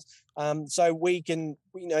end. So we can,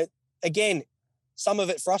 again, some of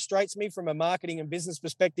it frustrates me from a marketing and business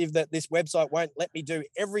perspective that this website won't let me do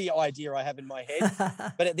every idea I have in my head.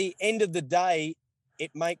 But at the end of the day,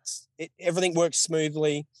 everything works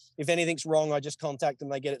smoothly. If anything's wrong, I just contact them,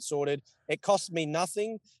 they get it sorted. It costs me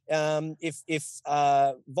nothing. If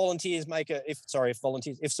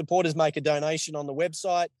supporters make a donation on the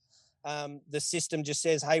website, the system just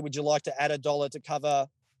says, hey, would you like to add $1 to cover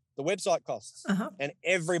the website costs? Uh-huh. And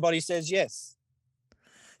everybody says yes.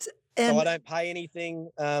 So I don't pay anything.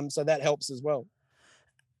 So that helps as well.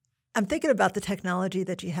 I'm thinking about the technology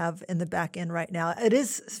that you have in the back end right now. It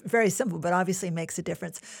is very simple, but obviously makes a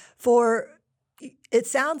difference. It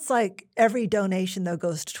sounds like every donation, though,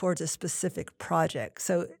 goes towards a specific project.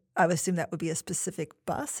 So I would assume that would be a specific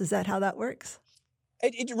bus. Is that how that works?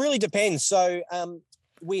 It really depends. So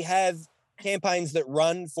we have campaigns that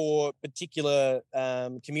run for particular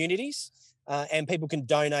communities. And people can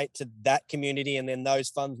donate to that community, and then those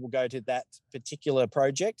funds will go to that particular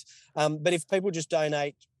project. But if people just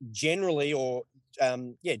donate generally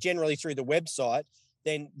generally through the website,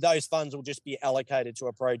 then those funds will just be allocated to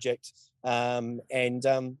a project.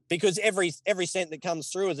 Because every cent that comes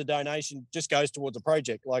through as a donation just goes towards a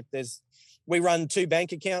project. Like we run 2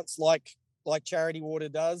 bank accounts like Charity Water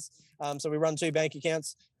does. So we run 2 bank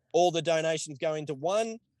accounts. All the donations go into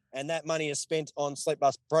one, and that money is spent on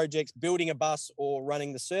sleepbus projects, building a bus or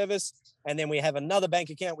running the service. And then we have another bank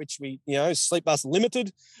account, which Sleepbus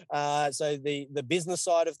Limited. So the business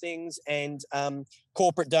side of things, and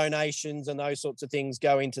corporate donations and those sorts of things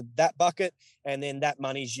go into that bucket. And then that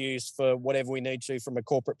money's used for whatever we need to from a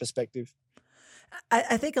corporate perspective.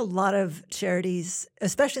 I think a lot of charities,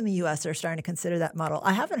 especially in the U.S., are starting to consider that model.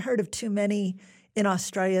 I haven't heard of too many in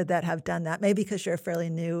Australia that have done that, maybe because you're a fairly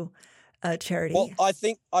new charity. Well, I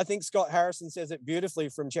think Scott Harrison says it beautifully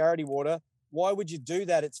from Charity Water. Why would you do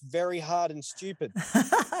that? It's very hard and stupid.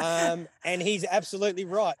 And he's absolutely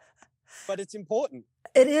right. But it's important.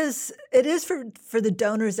 It is for the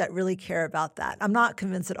donors that really care about that. I'm not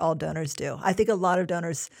convinced that all donors do. I think a lot of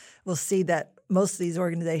donors will see that most of these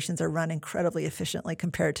organizations are run incredibly efficiently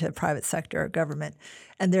compared to private sector or government,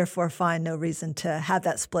 and therefore find no reason to have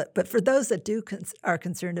that split. But for those that are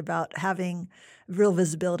concerned about having real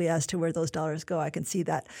visibility as to where those dollars go, I can see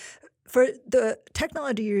that. For the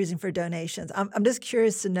technology you're using for donations, I'm just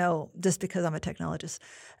curious to know, just because I'm a technologist,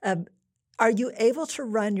 are you able to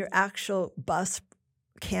run your actual bus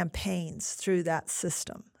campaigns through that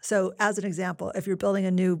system? So as an example, if you're building a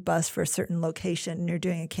new bus for a certain location and you're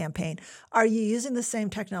doing a campaign, are you using the same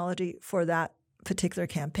technology for that particular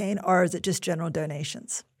campaign, or is it just general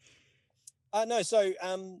donations? No. So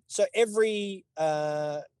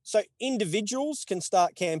individuals can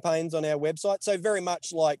start campaigns on our website. So very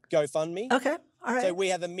much like GoFundMe. Okay. All right. So we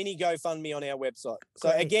have a mini GoFundMe on our website. So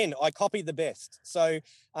Great. Again, I copy the best. So,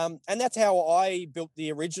 and that's how I built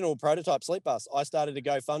the original prototype sleepbus. I started a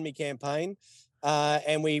GoFundMe campaign,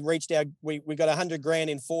 and we got $100,000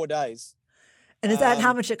 in 4 days. And is that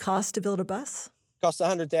how much it costs to build a bus? costs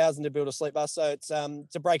 $100,000 to build a sleep bus. So it's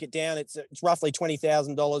to break it down, it's roughly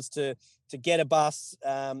 $20,000 to get a bus,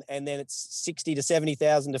 and then it's $60,000 to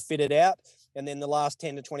 $70,000 to fit it out. And then the last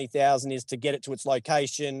 $10,000 to $20,000 is to get it to its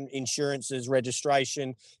location, insurances,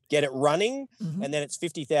 registration, get it running. Mm-hmm. And then it's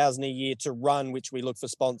 $50,000 a year to run, which we look for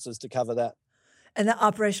sponsors to cover that. And the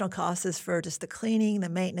operational cost is for just the cleaning, the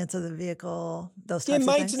maintenance of the vehicle, those types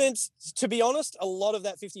of things? Maintenance, to be honest, a lot of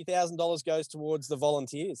that $50,000 goes towards the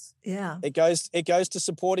volunteers. Yeah. It goes to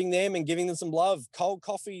supporting them and giving them some love. Cold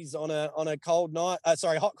coffees on a cold night.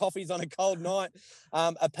 Hot coffees on a cold night.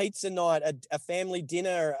 A pizza night, a family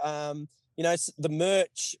dinner. The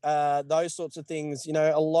merch, those sorts of things.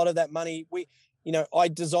 A lot of that money. I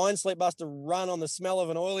designed Sleepbus to run on the smell of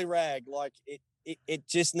an oily rag. Like it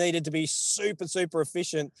just needed to be super, super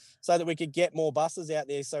efficient so that we could get more buses out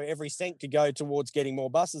there. So every cent could go towards getting more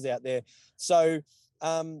buses out there. So,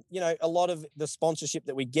 a lot of the sponsorship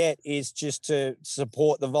that we get is just to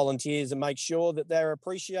support the volunteers and make sure that they're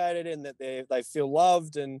appreciated and that they feel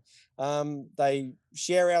loved, and they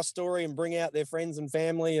share our story and bring out their friends and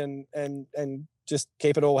family and just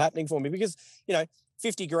keep it all happening for me. Because,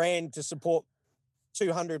 $50,000 to support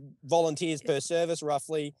 200 volunteers per service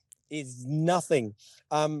roughly is nothing.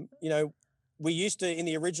 We used to, in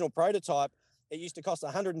the original prototype, it used to cost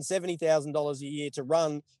 $170,000 a year to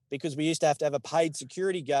run, because we used to have a paid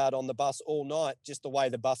security guard on the bus all night, just the way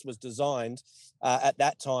the bus was designed at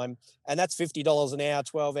that time. And that's $50 an hour,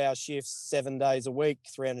 12-hour shifts, 7 days a week,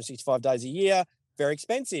 365 days a year. Very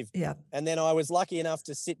expensive. Yeah. And then I was lucky enough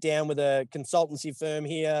to sit down with a consultancy firm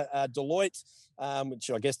here, Deloitte,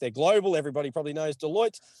 which I guess they're global. Everybody probably knows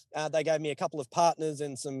Deloitte. They gave me a couple of partners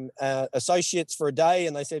and some associates for a day,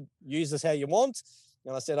 and they said, use this how you want.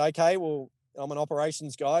 And I said, okay, well, I'm an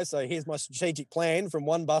operations guy, so here's my strategic plan from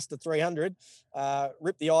 1 bus to 300.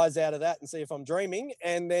 Rip the eyes out of that and see if I'm dreaming.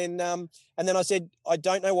 And then I said, I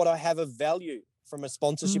don't know what I have of value from a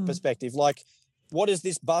sponsorship perspective. Like, what is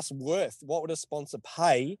this bus worth? What would a sponsor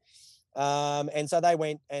pay? And so they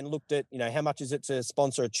went and looked at, how much is it to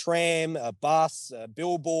sponsor a tram, a bus, a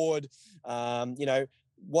billboard,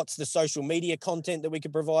 what's the social media content that we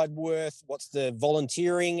could provide worth? What's the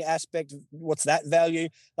volunteering aspect? What's that value?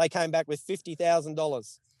 They came back with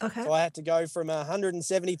 $50,000. Okay. So I had to go from a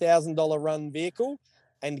 $170,000 run vehicle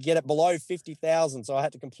and get it below $50,000. So I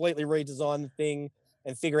had to completely redesign the thing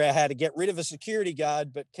and figure out how to get rid of a security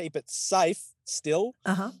guard, but keep it safe still,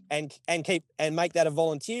 and make that a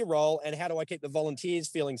volunteer role. And how do I keep the volunteers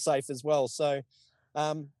feeling safe as well? So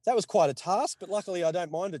that was quite a task, but luckily I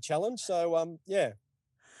don't mind a challenge. So yeah.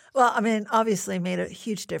 Well, obviously made a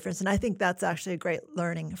huge difference. And I think that's actually a great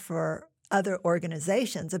learning for other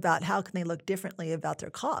organizations about how can they look differently about their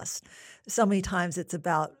costs. So many times it's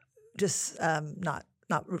about just not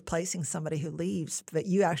replacing somebody who leaves, but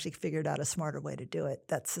you actually figured out a smarter way to do it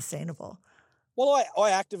that's sustainable. Well,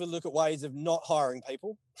 I actively look at ways of not hiring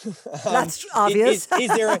people. That's obvious.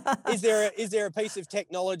 Is there a piece of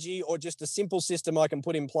technology or just a simple system I can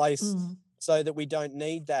put in place so that we don't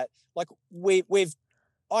need that? Like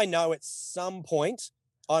I know at some point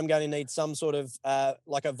I'm going to need some sort of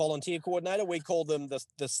like a volunteer coordinator. We call them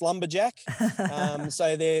the slumberjack.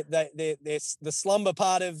 So they're the slumber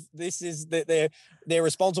part of this is that they're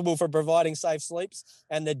responsible for providing safe sleeps,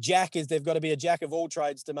 and the jack is they've got to be a jack of all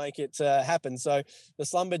trades to make it happen. So the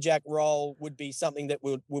slumberjack role would be something that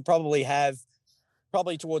we'll probably have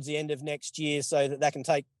towards the end of next year, so that can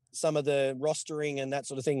take some of the rostering and that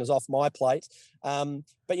sort of thing is off my plate.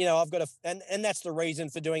 But I've got and that's the reason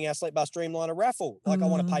for doing our Sleepbus Dreamliner raffle. Like I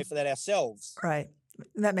want to pay for that ourselves. Right.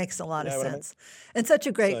 That makes a lot of sense. And such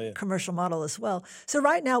a great commercial model as well. So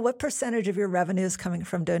right now, what percentage of your revenue is coming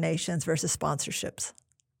from donations versus sponsorships?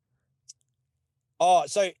 Oh,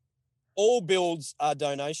 so all builds are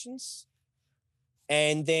donations.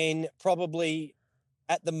 And then probably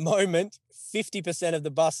at the moment, 50% of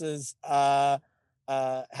the buses have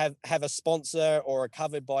a sponsor or are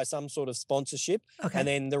covered by some sort of sponsorship, and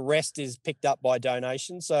then the rest is picked up by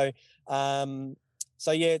donation. So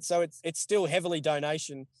it's still heavily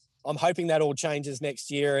donation. I'm hoping that all changes next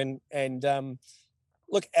year. And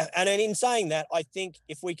look, and in saying that, I think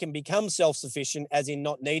if we can become self-sufficient, as in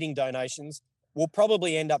not needing donations, we'll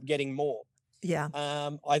probably end up getting more. Yeah.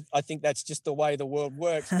 I think that's just the way the world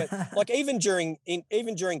works. But like even during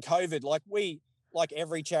COVID, like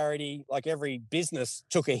every charity, like every business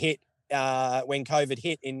took a hit when COVID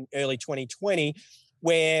hit in early 2020,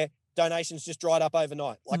 where donations just dried up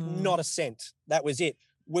overnight, like not a cent. That was it.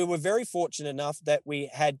 We were very fortunate enough that we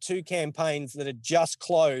had 2 campaigns that had just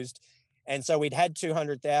closed. And so we'd had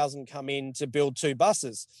 200,000 come in to build 2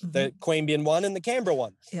 buses, the Queanbeyan one and the Canberra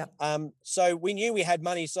one. Yeah. So we knew we had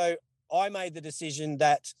money. So I made the decision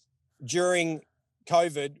that during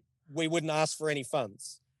COVID, we wouldn't ask for any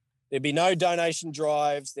funds. There'd be no donation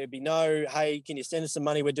drives. There'd be no, hey, can you send us some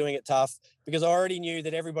money? We're doing it tough, because I already knew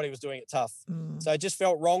that everybody was doing it tough. So it just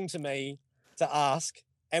felt wrong to me to ask.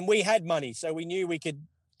 And we had money, so we knew we could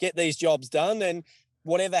get these jobs done. And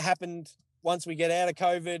whatever happened once we get out of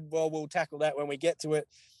COVID, well, we'll tackle that when we get to it.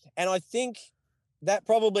 And I think that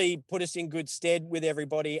probably put us in good stead with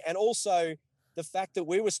everybody. And also the fact that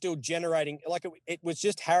we were still generating, like it was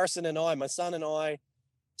just Harrison and I, my son and I,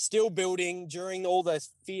 still building during all those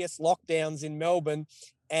fierce lockdowns in Melbourne.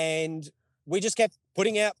 And we just kept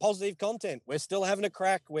putting out positive content. We're still having a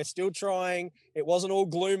crack. We're still trying. It wasn't all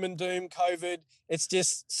gloom and doom COVID. It's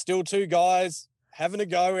just still two guys having a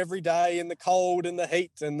go every day in the cold and the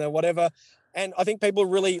heat and the whatever. And I think people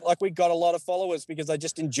really, like, we got a lot of followers because they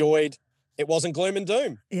just enjoyed, it wasn't gloom and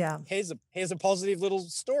doom. Yeah. Here's a positive little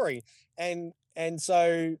story. And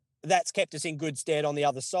so that's kept us in good stead on the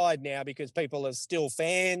other side now, because people are still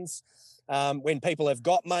fans. When people have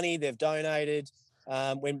got money, they've donated.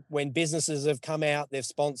 When businesses have come out, they've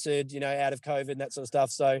sponsored, out of COVID and that sort of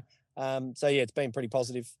stuff. So yeah, it's been pretty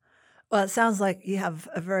positive. Well, it sounds like you have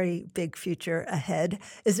a very big future ahead.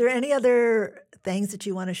 Is there any other things that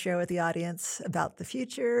you want to share with the audience about the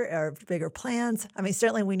future or bigger plans? I mean,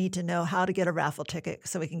 certainly we need to know how to get a raffle ticket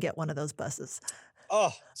so we can get one of those buses.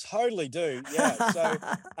 Oh, totally do. Yeah. So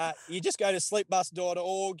you just go to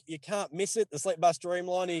sleepbus.org. You can't miss it. The Sleepbus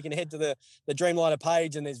Dreamliner. You can head to the Dreamliner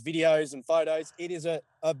page and there's videos and photos. It is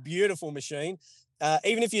a beautiful machine.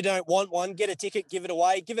 Even if you don't want one, get a ticket, give it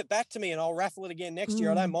away, give it back to me and I'll raffle it again next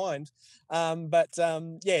year. I don't mind.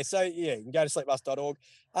 So you can go to sleepbus.org.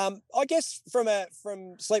 I guess from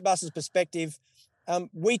Sleepbus's perspective,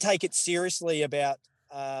 we take it seriously about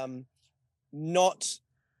not...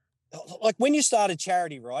 Like when you start a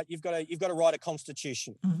charity, right, you've got to write a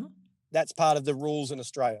constitution. Mm-hmm. That's part of the rules in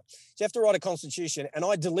Australia. So you have to write a constitution. And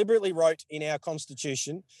I deliberately wrote in our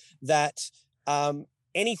constitution that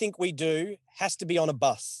anything we do has to be on a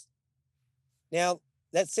bus. Now,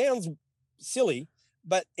 that sounds silly,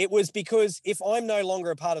 but it was because if I'm no longer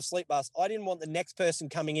a part of Sleepbus, I didn't want the next person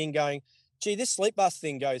coming in going, gee, this Sleepbus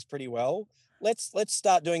thing goes pretty well. Let's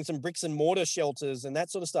start doing some bricks and mortar shelters and that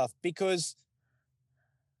sort of stuff, because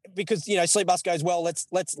Sleepbus goes, well,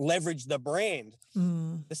 let's leverage the brand.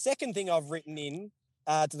 The second thing I've written in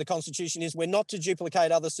to the Constitution is we're not to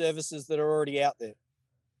duplicate other services that are already out there,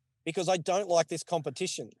 because I don't like this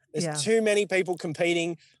competition. There's too many people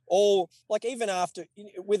competing, all, like, even after,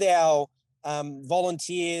 with our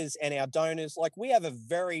volunteers and our donors, like, we have a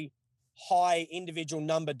very high individual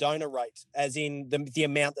number donor rate, as in the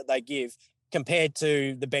amount that they give compared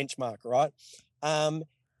to the benchmark, right?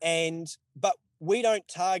 But we don't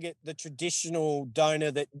target the traditional donor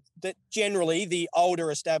that generally the older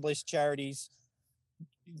established charities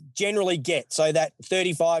generally get. So that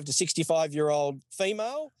 35 to 65-year-old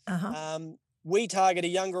female, we target a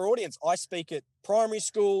younger audience. I speak at primary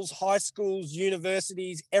schools, high schools,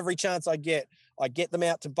 universities, every chance I get. I get them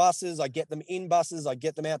out to buses, I get them in buses, I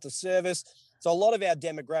get them out to service. So a lot of our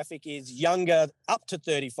demographic is younger, up to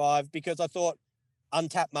 35, because I thought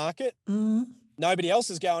untapped market. Mm-hmm. Nobody else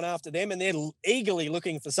is going after them, and they're eagerly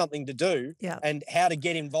looking for something to do and how to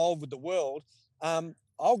get involved with the world.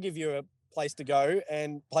 I'll give you a place to go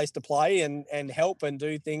and place to play and help and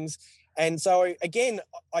do things. And so, again,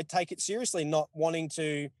 I take it seriously, I don't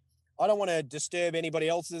want to disturb anybody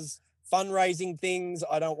else's fundraising things.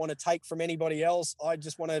 I don't want to take from anybody else. I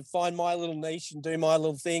just want to find my little niche and do my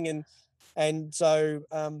little thing. And so,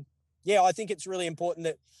 I think it's really important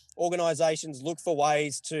that organisations look for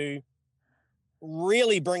ways to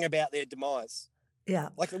really bring about their demise. Yeah.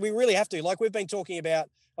 Like, we really have to. Like, we've been talking about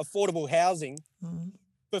affordable housing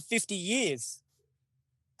for 50 years.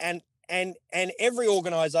 And every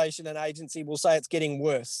organisation and agency will say it's getting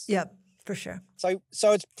worse. Yep, for sure. So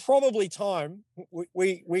it's probably time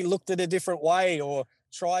we looked at a different way or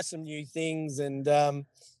try some new things. And I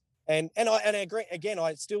agree. Again,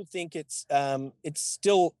 I still think it's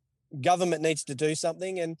still government needs to do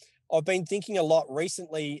something. And I've been thinking a lot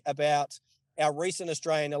recently about our recent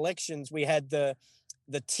Australian elections. We had the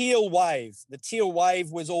teal wave. The teal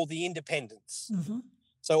wave was all the independents. Mm-hmm.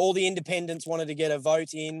 So all the independents wanted to get a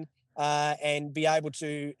vote in and be able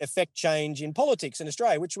to affect change in politics in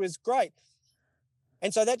Australia, which was great.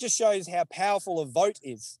 And so that just shows how powerful a vote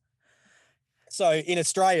is. So in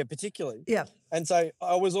Australia particularly. Yeah. And so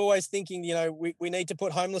I was always thinking, we need to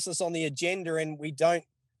put homelessness on the agenda, and we don't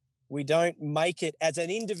make it as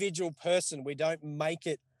an individual person. We don't make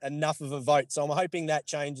it enough of a vote. So I'm hoping that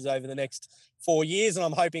changes over the next 4 years, and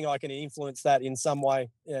I'm hoping I can influence that in some way.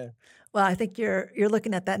 Yeah. Well, I think you're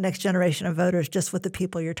looking at that next generation of voters just with the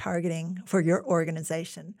people you're targeting for your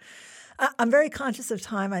organization. I'm very conscious of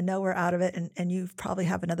time. I know we're out of it, and you probably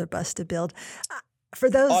have another bus to build. For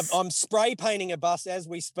those, I'm spray painting a bus as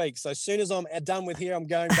we speak. So as soon as I'm done with here, I'm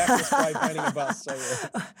going back to spray painting a bus. So,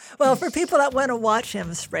 yeah. Well, for people that want to watch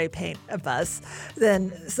him spray paint a bus,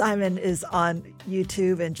 then Simon is on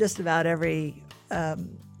YouTube and just about every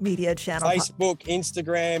media channel. Facebook,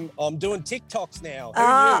 Instagram. I'm doing TikToks now.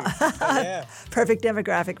 Yeah. Perfect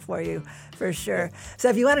demographic for you, for sure. Yeah. So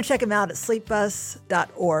if you want to check him out at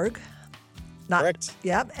sleepbus.org. Correct.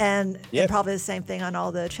 Yep. And probably the same thing on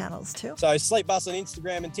all the channels too. So Sleepbus on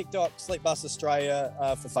Instagram and TikTok, Sleepbus Australia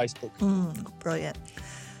for Facebook. Brilliant.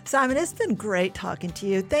 Simon, it's been great talking to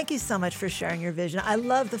you. Thank you so much for sharing your vision. I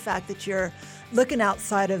love the fact that you're looking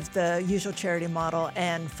outside of the usual charity model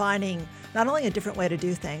and finding not only a different way to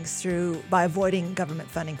do things by avoiding government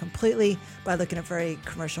funding completely, by looking at very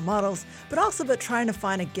commercial models, but also trying to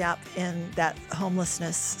find a gap in that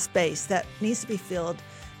homelessness space that needs to be filled,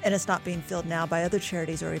 and it's not being filled now by other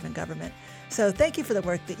charities or even government. So thank you for the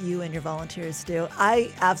work that you and your volunteers do.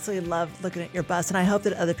 I absolutely love looking at your bus, and I hope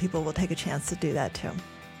that other people will take a chance to do that too.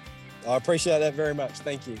 I appreciate that very much.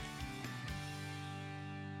 Thank you.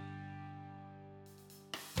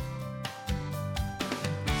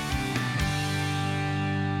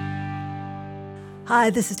 Hi,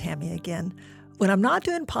 this is Tammy again. When I'm not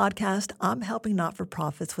doing podcast, I'm helping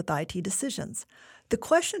not-for-profits with IT decisions. The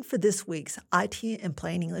question for this week's IT in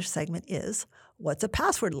Plain English segment is, what's a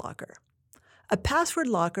password locker? A password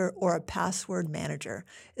locker or a password manager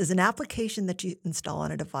is an application that you install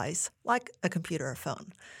on a device, like a computer or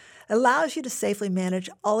phone. It allows you to safely manage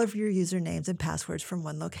all of your usernames and passwords from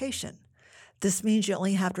one location. This means you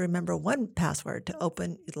only have to remember one password to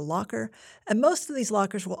open the locker, and most of these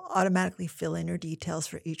lockers will automatically fill in your details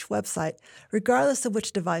for each website, regardless of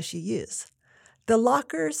which device you use. The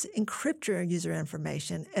lockers encrypt your user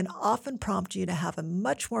information and often prompt you to have a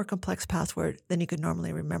much more complex password than you could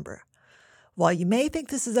normally remember. While you may think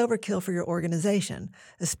this is overkill for your organization,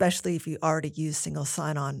 especially if you already use single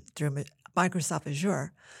sign-on through Microsoft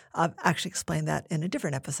Azure, I've actually explained that in a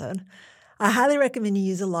different episode, I highly recommend you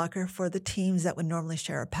use a locker for the teams that would normally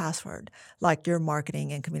share a password, like your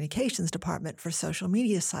marketing and communications department for social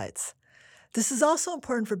media sites. This is also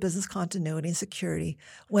important for business continuity and security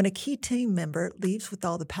when a key team member leaves with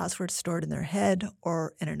all the passwords stored in their head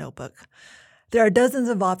or in a notebook. There are dozens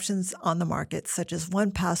of options on the market, such as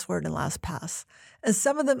 1Password and LastPass, and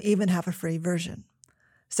some of them even have a free version.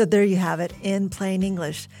 So there you have it in plain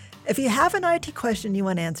English. If you have an IT question you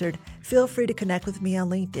want answered, feel free to connect with me on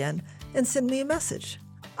LinkedIn and send me a message.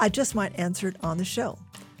 I just might answer it on the show.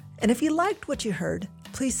 And if you liked what you heard,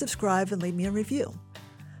 please subscribe and leave me a review.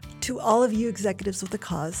 To all of you executives with a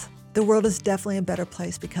cause, the world is definitely a better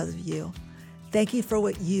place because of you. Thank you for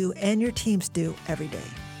what you and your teams do every day.